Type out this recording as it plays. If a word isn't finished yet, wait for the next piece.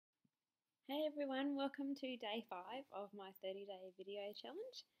Hey everyone, welcome to day 5 of my 30-day video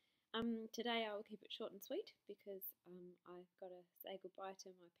challenge. Today I will keep it short and sweet because I've got to say goodbye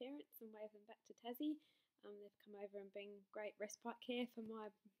to my parents and wave them back to Tassie. They've come over and bring great respite care for my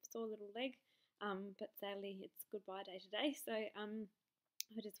sore little leg, but sadly it's goodbye day today. So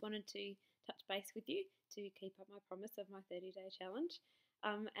I just wanted to touch base with you to keep up my promise of my 30-day challenge.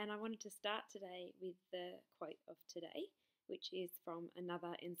 And I wanted to start today with the quote of today, which is from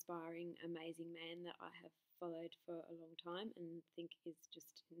another inspiring, amazing man that I have followed for a long time and think is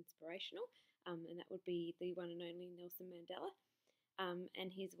just inspirational. And that would be the one and only Nelson Mandela.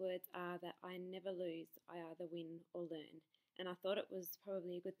 And his words are that I never lose, I either win or learn. And I thought it was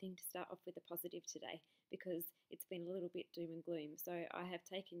probably a good thing to start off with a positive today because it's been a little bit doom and gloom. So I have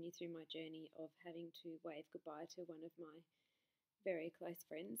taken you through my journey of having to wave goodbye to one of my very close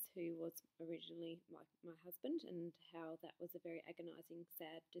friends who was originally my husband, and how that was a very agonising,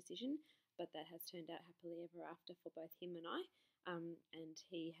 sad decision, but that has turned out happily ever after for both him and I. And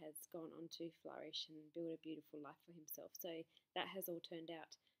he has gone on to flourish and build a beautiful life for himself. So that has all turned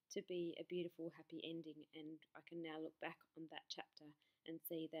out to be a beautiful, happy ending, and I can now look back on that chapter and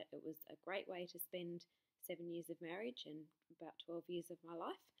see that it was a great way to spend 7 years of marriage and about 12 years of my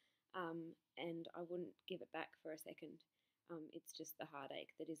life, and I wouldn't give it back for a second. It's just the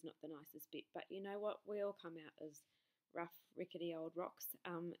heartache that is not the nicest bit. But you know what? We all come out as rough, rickety old rocks,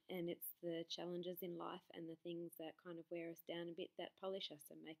 and it's the challenges in life and the things that kind of wear us down a bit that polish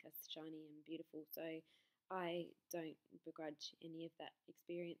us and make us shiny and beautiful. So I don't begrudge any of that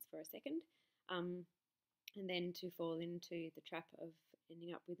experience for a second. And then to fall into the trap of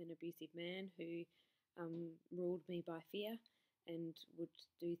ending up with an abusive man who ruled me by fear and would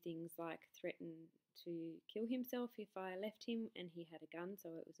do things like threaten to kill himself if I left him and he had a gun,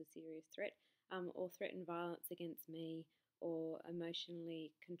 so it was a serious threat, or threaten violence against me, or emotionally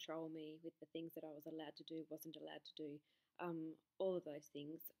control me with the things that I was allowed to do, wasn't allowed to do. All of those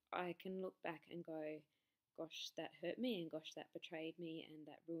things, I can look back and go, gosh, that hurt me, and gosh, that betrayed me, and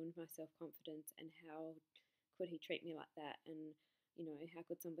that ruined my self-confidence, and how could he treat me like that? And you know, how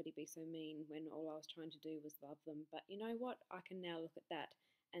could somebody be so mean when all I was trying to do was love them? But you know what? I can now look at that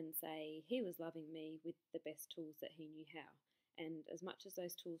and say he was loving me with the best tools that he knew how. And as much as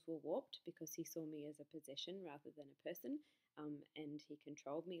those tools were warped because he saw me as a possession rather than a person, and he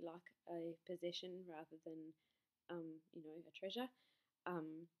controlled me like a possession rather than, a treasure,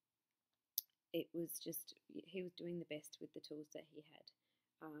 um, it was just, he was doing the best with the tools that he had.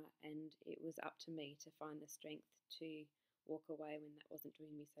 And it was up to me to find the strength to walk away when that wasn't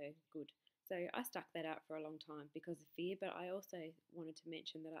doing me so good. So I stuck that out for a long time because of fear, but I also wanted to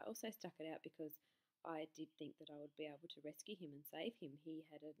mention that I also stuck it out because I did think that I would be able to rescue him and save him. He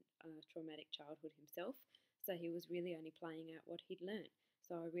had a traumatic childhood himself, so he was really only playing out what he'd learnt.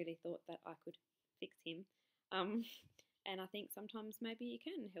 So I really thought that I could fix him. And I think sometimes maybe you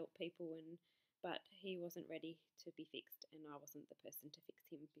can help people, but he wasn't ready to be fixed, and I wasn't the person to fix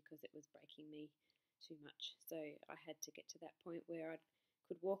him because it was breaking me too much. So I had to get to that point where I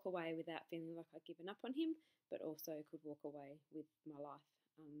could walk away without feeling like I'd given up on him, but also could walk away with my life.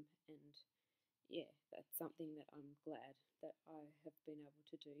 And yeah, that's something that I'm glad that I have been able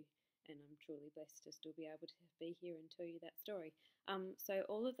to do, and I'm truly blessed to still be able to be here and tell you that story. So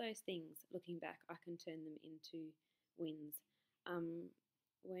all of those things, looking back, I can turn them into wins.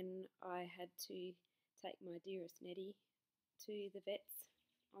 When I had to take my dearest Neddy to the vets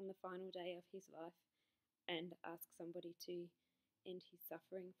on the final day of his life and ask somebody to end his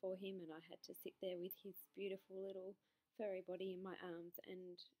suffering for him, and I had to sit there with his beautiful little furry body in my arms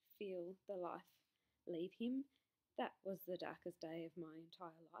and feel the life leave him. That was the darkest day of my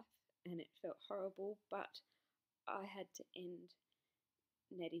entire life, and it felt horrible, but I had to end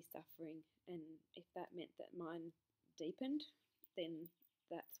Neddy's suffering, and if that meant that mine deepened, then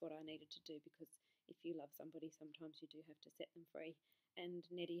that's what I needed to do, because if you love somebody, sometimes you do have to set them free. And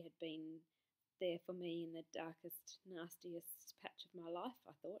Neddy had been there for me in the darkest, nastiest patch of my life,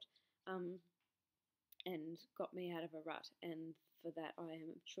 I thought, and got me out of a rut. And for that, I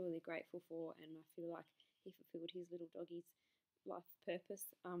am truly grateful for, and I feel like he fulfilled his little doggy's life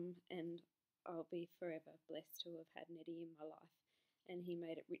purpose. And I'll be forever blessed to have had Neddy in my life. And he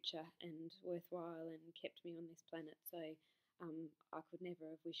made it richer and worthwhile and kept me on this planet. So I could never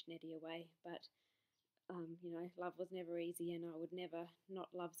have wished Neddy away, but love was never easy, and I would never not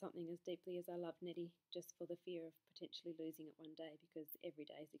love something as deeply as I loved Neddy, just for the fear of potentially losing it one day, because every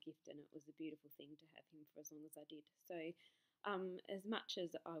day is a gift, and it was a beautiful thing to have him for as long as I did. So as much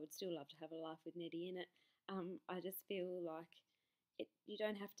as I would still love to have a life with Neddy in it, I just feel like you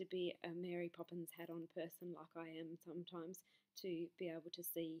don't have to be a Mary Poppins hat on person like I am sometimes to be able to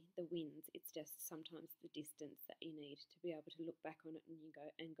see the wins. It's just sometimes the distance that you need to be able to look back on it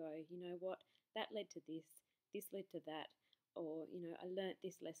and go, you know what, that led to this led to that, or I learnt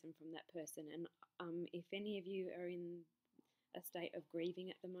this lesson from that person. And if any of you are in a state of grieving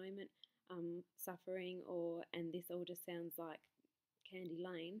at the moment, suffering, and this all just sounds like Candy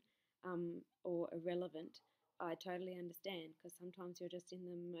Lane, or irrelevant, I totally understand, because sometimes you're just in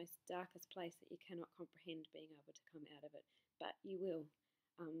the most darkest place that you cannot comprehend being able to come out of it. But you will.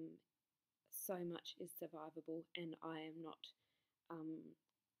 So much is survivable, and I am not,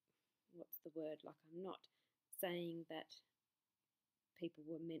 what's the word? Like, I'm not saying that people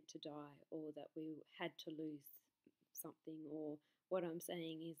were meant to die or that we had to lose something, or what I'm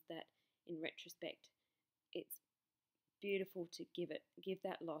saying is that in retrospect, it's beautiful to give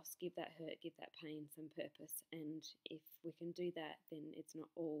that loss, give that hurt, give that pain some purpose. And if we can do that, then it's not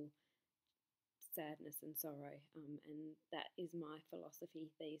all sadness and sorrow. And that is my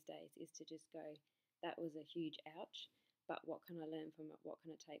philosophy these days, is to just go, that was a huge ouch, but what can I learn from it? What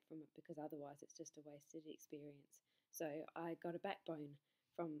can I take from it? Because otherwise it's just a wasted experience. So I got a backbone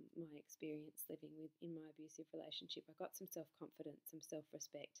from my experience living in my abusive relationship. I got some self-confidence, some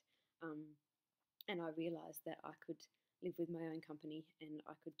self-respect, and I realised that I could live with my own company, and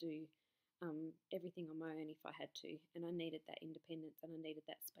I could do everything on my own if I had to. And I needed that independence, and I needed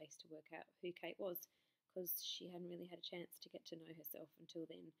that space to work out who Kate was, because she hadn't really had a chance to get to know herself until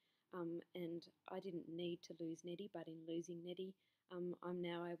then. And I didn't need to lose Neddy, but in losing Neddy, I'm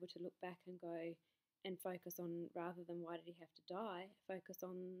now able to look back and go and focus on, rather than why did he have to die, focus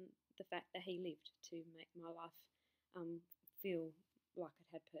on the fact that he lived to make my life feel like it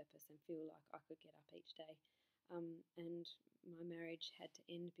had purpose and feel like I could get up each day. And my marriage had to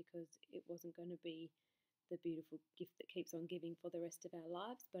end because it wasn't going to be the beautiful gift that keeps on giving for the rest of our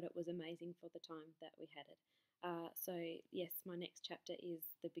lives, but it was amazing for the time that we had it. So yes, my next chapter is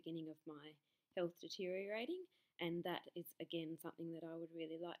the beginning of my health deteriorating, and that is again something that I would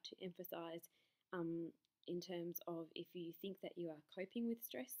really like to emphasize, in terms of, if you think that you are coping with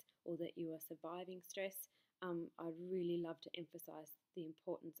stress or that you are surviving stress, I'd really love to emphasize the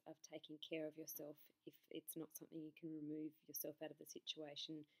importance of taking care of yourself if it's not something you can remove yourself out of the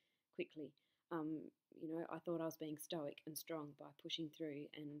situation quickly. I thought I was being stoic and strong by pushing through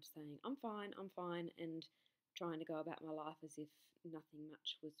and saying, I'm fine, and trying to go about my life as if nothing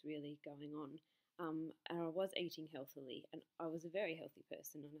much was really going on. And I was eating healthily, and I was a very healthy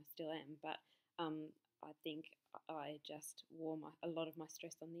person, and I still am, but I think I just wore a lot of my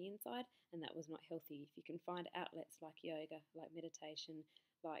stress on the inside, and that was not healthy. If you can find outlets like yoga, like meditation,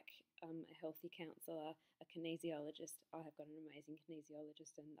 like a healthy counsellor, a kinesiologist. I have got an amazing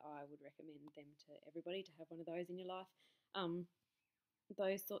kinesiologist, and I would recommend them to everybody, to have one of those in your life.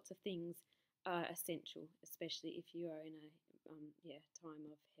 Those sorts of things are essential, especially if you are in a time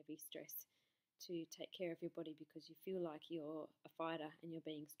of heavy stress, to take care of your body, because you feel like you're a fighter and you're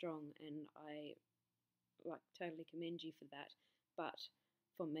being strong, and I totally commend you for that. But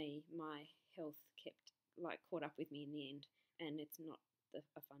for me, my health caught up with me in the end, and it's not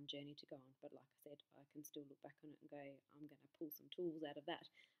a fun journey to go on. But like I said, I can still look back on it and go, I'm going to pull some tools out of that.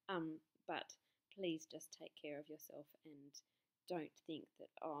 But please just take care of yourself, and don't think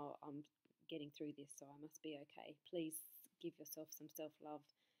that, oh, I'm getting through this, so I must be okay. Please give yourself some self-love.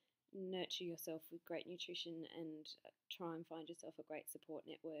 Nurture yourself with great nutrition, and try and find yourself a great support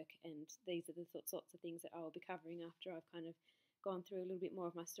network. And these are the sorts of things that I will be covering after I've kind of gone through a little bit more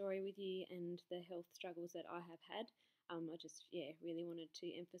of my story with you and the health struggles that I have had. I just really wanted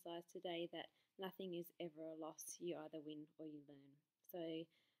to emphasize today that nothing is ever a loss. You either win or you learn. So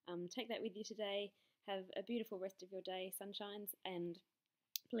take that with you today. Have a beautiful rest of your day, sunshines, and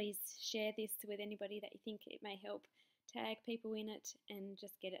please share this with anybody that you think it may help. Tag people in it and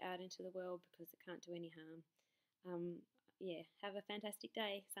just get it out into the world, because it can't do any harm. Have a fantastic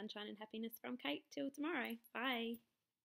day. Sunshine and happiness from Kate. Till tomorrow. Bye.